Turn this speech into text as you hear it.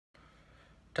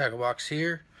Tackle-Box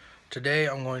here. Today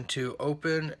I'm going to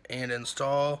open and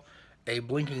install a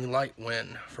blinking light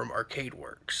win from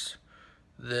Arcadeworks.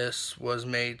 This was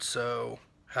made so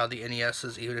how the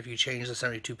NES's, even if you change the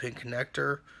 72-pin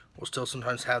connector, will still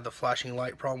sometimes have the flashing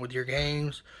light problem with your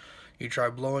games. You try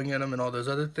blowing in them and all those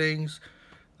other things.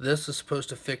 This is supposed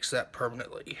to fix that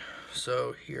permanently.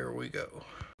 So here we go.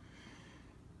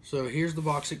 So here's the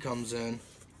box it comes in.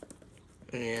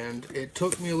 And it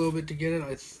took me a little bit to get it.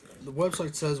 The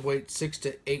website says wait 6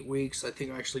 to 8 weeks. I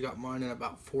think I actually got mine in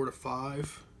about 4 to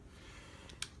 5.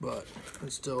 But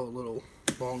it's still a little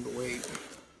long to wait.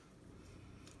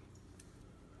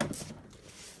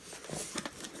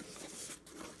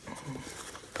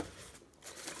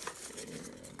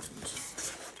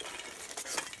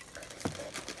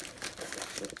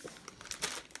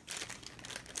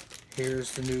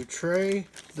 Here's the new tray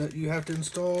that you have to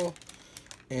install.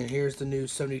 And here's the new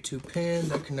 72 pin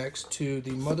that connects to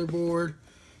the motherboard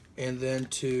and then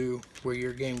to where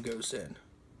your game goes in.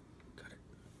 Got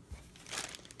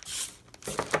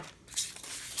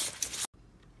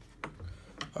it.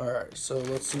 Alright, so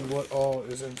let's see what all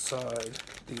is inside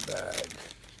the bag.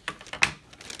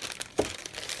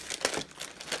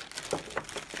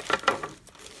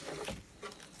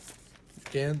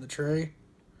 Again, the tray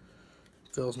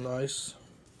feels nice,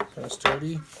 kind of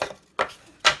sturdy.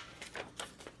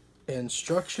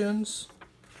 Instructions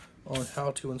on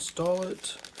how to install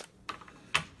it,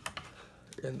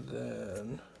 and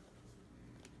then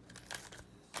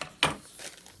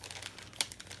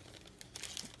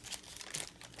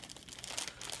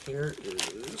here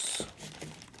is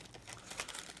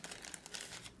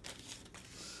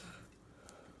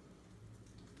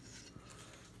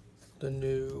the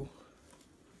new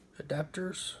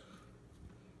adapters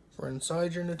for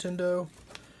inside your Nintendo.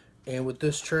 And with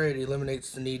this tray, it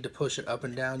eliminates the need to push it up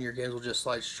and down. Your games will just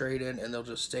slide straight in and they'll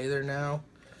just stay there now.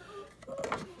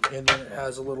 And then it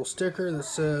has a little sticker that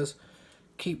says,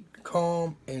 keep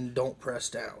calm and don't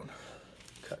press down.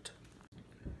 Cut.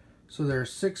 So there are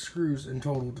 6 screws in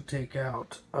total to take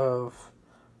out of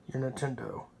your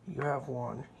Nintendo. You have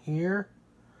one here,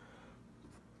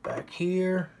 back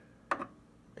here,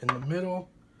 in the middle,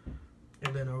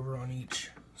 and then over on each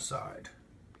side.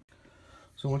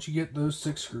 So once you get those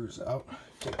 6 screws out,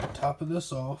 take the top of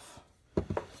this off,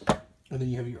 and then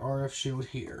you have your RF shield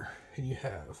here. And you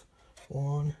have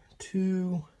 1,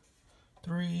 2,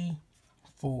 3,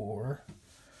 4,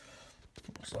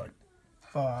 looks like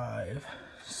 5,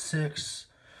 6,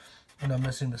 and I'm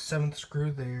missing the 7th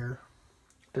screw there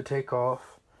to take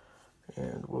off,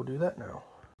 and we'll do that now.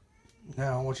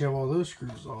 Now, once you have all those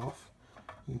screws off,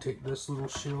 you can take this little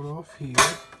shield off here.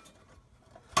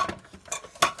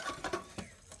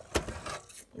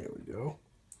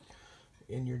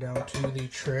 And you're down to the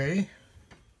tray,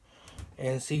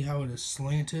 and see how it is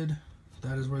slanted.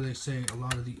 That is where they say a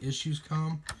lot of the issues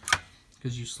come,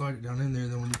 because you slide it down in there,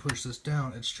 then when you push this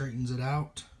down, it straightens it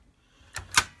out.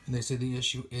 And they say the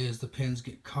issue is the pins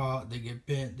get caught, they get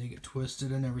bent, they get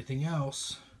twisted, and everything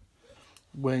else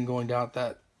when going down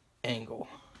that angle.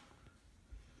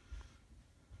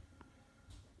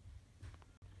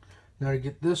 Now to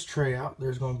get this tray out,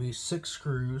 there's going to be 6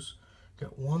 screws.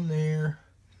 Got 1 there,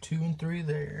 2 and 3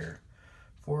 there,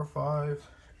 4, 5,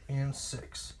 and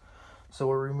 6. So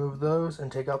we'll remove those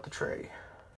and take out the tray.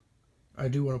 I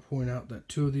do want to point out that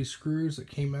 2 of these screws that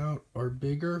came out are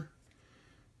bigger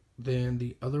than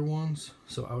the other ones.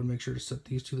 So I would make sure to set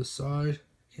these to the side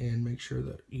and make sure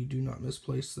that you do not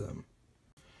misplace them.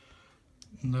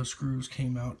 And those screws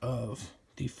came out of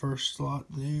the first slot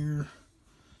there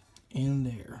and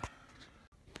there.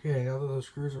 Okay, now that those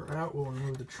screws are out, we'll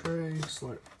remove the tray,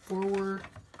 slide it forward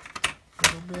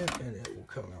a little bit, and it will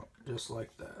come out just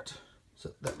like that.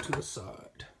 Set that to the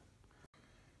side.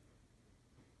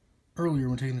 Earlier,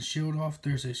 when taking the shield off,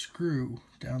 there's a screw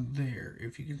down there,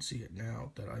 if you can see it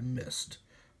now, that I missed.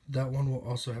 That one will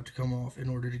also have to come off in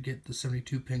order to get the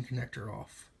 72-pin connector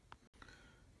off.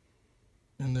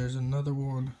 And there's another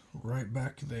one right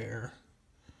back there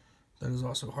that is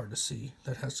also hard to see.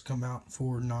 That has to come out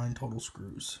for 9 total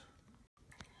screws.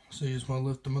 So you just want to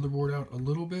lift the motherboard out a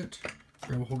little bit,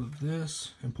 grab a hold of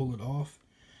this, and pull it off.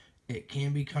 It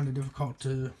can be kind of difficult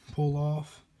to pull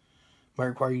off. Might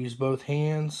require you to use both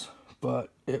hands,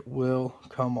 but it will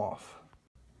come off.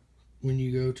 When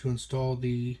you go to install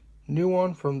the new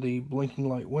one from the Blinking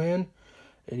Light Win,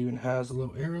 it even has the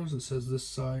little arrows that says this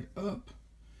side up.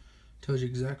 Tells you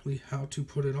exactly how to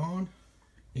put it on,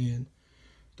 and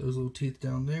those little teeth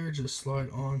down there just slide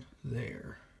on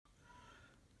there.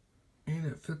 And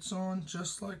it fits on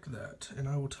just like that. And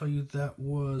I will tell you that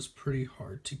was pretty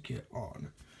hard to get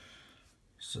on.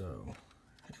 So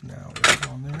now it's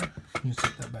on You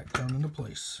set that back down into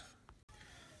place.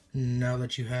 Now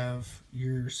that you have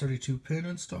your 72 pin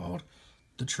installed,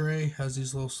 the tray has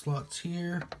these little slots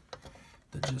here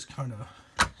that just kind of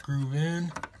groove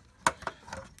in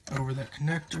over that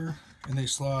connector, and they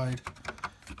slide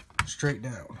straight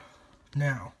down.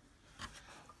 Now,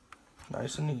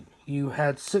 nice and neat. You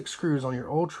had 6 screws on your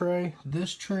old tray.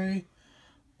 This tray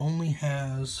only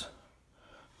has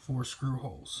 4 screw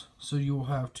holes, so you will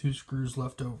have 2 screws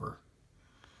left over.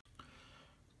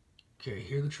 Okay,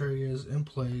 here the tray is in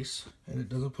place, and it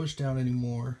doesn't push down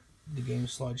anymore. The game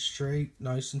slides straight,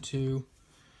 nice into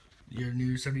your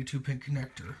new 72 pin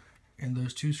connector. And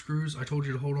those 2 screws I told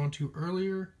you to hold on to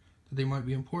earlier, that they might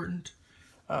be important.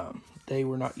 They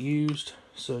were not used,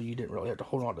 so you didn't really have to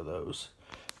hold on to those.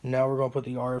 Now we're going to put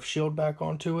the RF shield back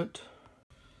onto it.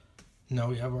 Now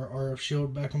we have our RF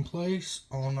shield back in place,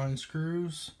 all 9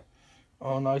 screws,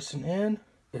 all nice and in.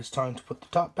 It's time to put the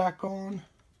top back on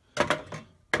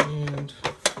and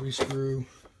rescrew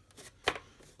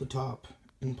the top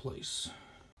in place.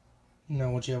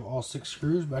 Now once you have all 6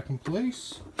 screws back in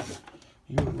place,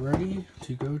 you're ready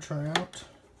to go try out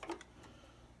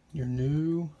your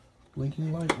new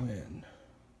blinking light win.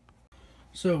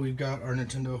 So we've got our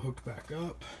Nintendo hooked back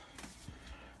up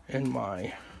in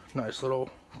my nice little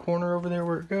corner over there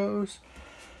where it goes.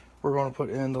 We're going to put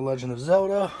in The Legend of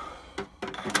Zelda.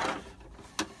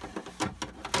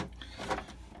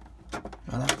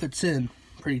 Now that fits in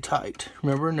pretty tight.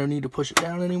 Remember, no need to push it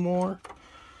down anymore.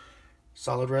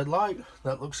 Solid red light,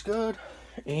 that looks good.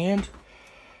 And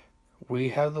we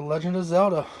have The Legend of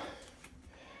Zelda.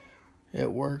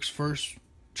 It works first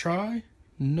try,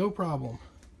 no problem.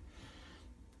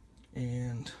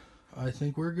 And I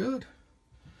think we're good.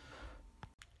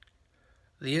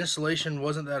 The installation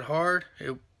wasn't that hard.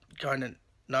 It kind of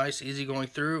nice, easy going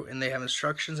through, and they have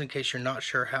instructions in case you're not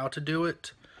sure how to do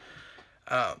it.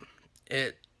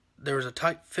 There was a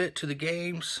tight fit to the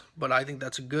games, but I think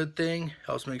that's a good thing.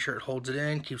 Helps make sure it holds it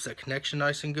in, keeps that connection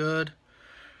nice and good.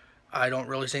 I don't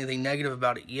really see anything negative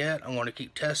about it yet. I want to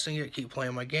keep testing it, keep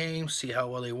playing my games, see how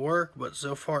well they work, but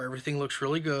so far everything looks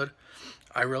really good.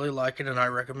 I really like it and I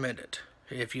recommend it.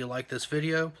 If you like this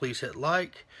video, please hit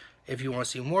like. If you want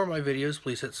to see more of my videos,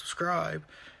 please hit subscribe.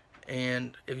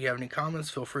 And if you have any comments,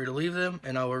 feel free to leave them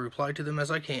and I will reply to them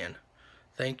as I can.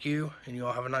 Thank you, and you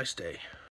all have a nice day.